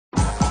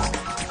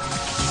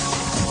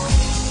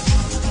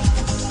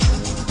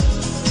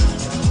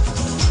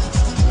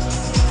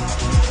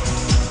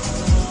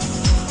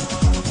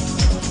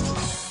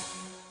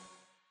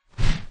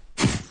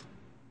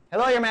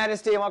Your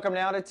Majesty, and welcome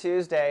now to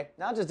Tuesday.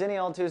 Not just any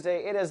old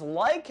Tuesday, it is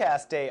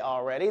Lightcast Day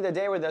already, the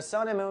day where the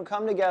sun and moon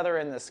come together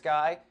in the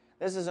sky.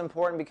 This is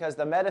important because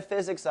the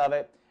metaphysics of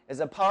it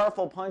is a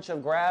powerful punch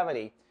of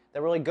gravity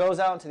that really goes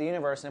out into the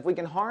universe. And if we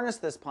can harness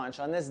this punch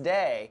on this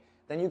day,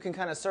 then you can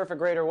kind of surf a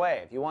greater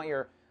wave. You want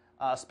your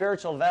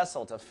spiritual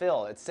vessel to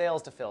fill, its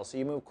sails to fill, so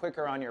you move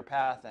quicker on your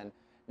path and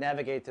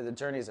navigate through the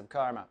journeys of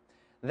karma.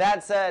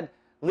 That said,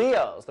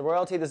 Leos, the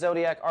royalty of the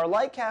zodiac, are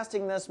light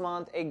casting this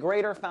month a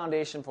greater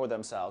foundation for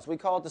themselves. We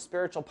call it the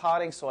spiritual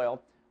potting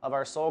soil of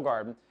our soul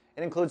garden.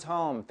 It includes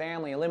home,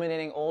 family,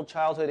 eliminating old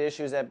childhood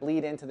issues that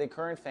bleed into the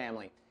current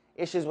family,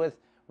 issues with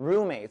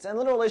roommates, and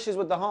literal issues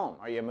with the home.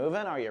 Are you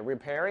moving? Are you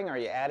repairing? Are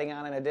you adding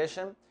on an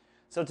addition?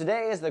 So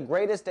today is the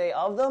greatest day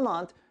of the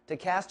month to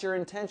cast your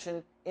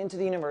intention into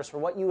the universe for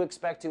what you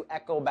expect to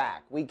echo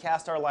back. We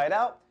cast our light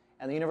out,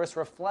 and the universe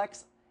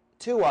reflects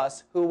to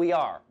us who we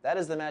are. That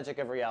is the magic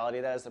of reality.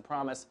 That is the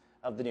promise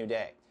of the new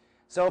day.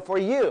 So for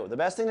you, the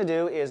best thing to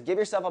do is give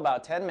yourself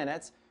about 10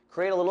 minutes,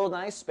 create a little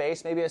nice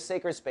space, maybe a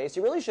sacred space.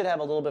 You really should have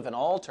a little bit of an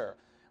altar.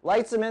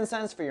 Light some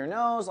incense for your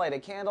nose, light a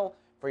candle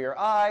for your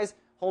eyes,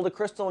 hold a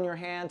crystal in your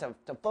hand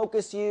to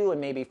focus you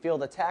and maybe feel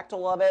the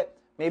tactile of it,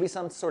 maybe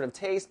some sort of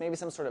taste, maybe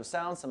some sort of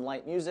sound, some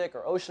light music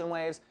or ocean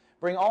waves.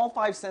 Bring all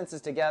five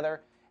senses together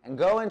and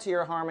go into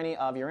your harmony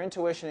of your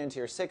intuition, into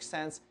your sixth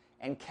sense,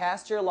 and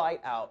cast your light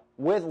out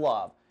with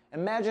love.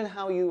 Imagine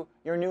how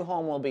your new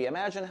home will be.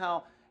 Imagine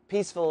how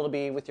peaceful it'll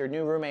be with your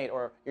new roommate,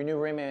 or your new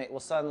roommate will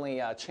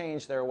suddenly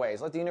change their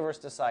ways. Let the universe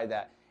decide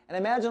that. And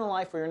imagine a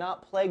life where you're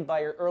not plagued by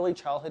your early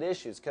childhood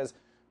issues, because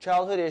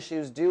childhood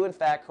issues do in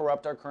fact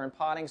corrupt our current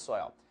potting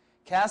soil.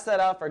 Cast that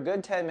out for a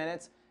good 10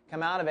 minutes,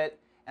 come out of it,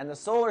 and the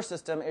solar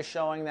system is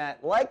showing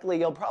that likely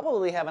you'll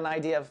probably have an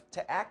idea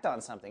to act on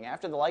something.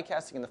 After the light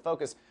casting and the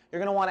focus, you're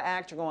going to want to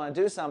act, you're going to want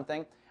to do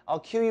something. I'll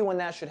cue you when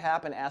that should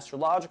happen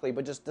astrologically,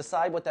 but just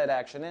decide what that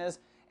action is,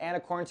 and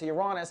according to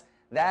Uranus,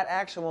 that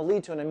action will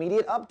lead to an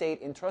immediate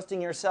update in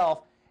trusting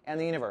yourself and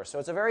the universe. So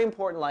it's a very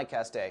important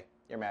Lightcast Day,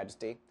 Your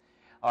Majesty.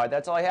 All right,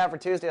 that's all I have for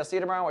Tuesday. I'll see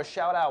you tomorrow with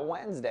Shout Out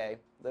Wednesday.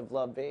 Live,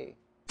 love, be.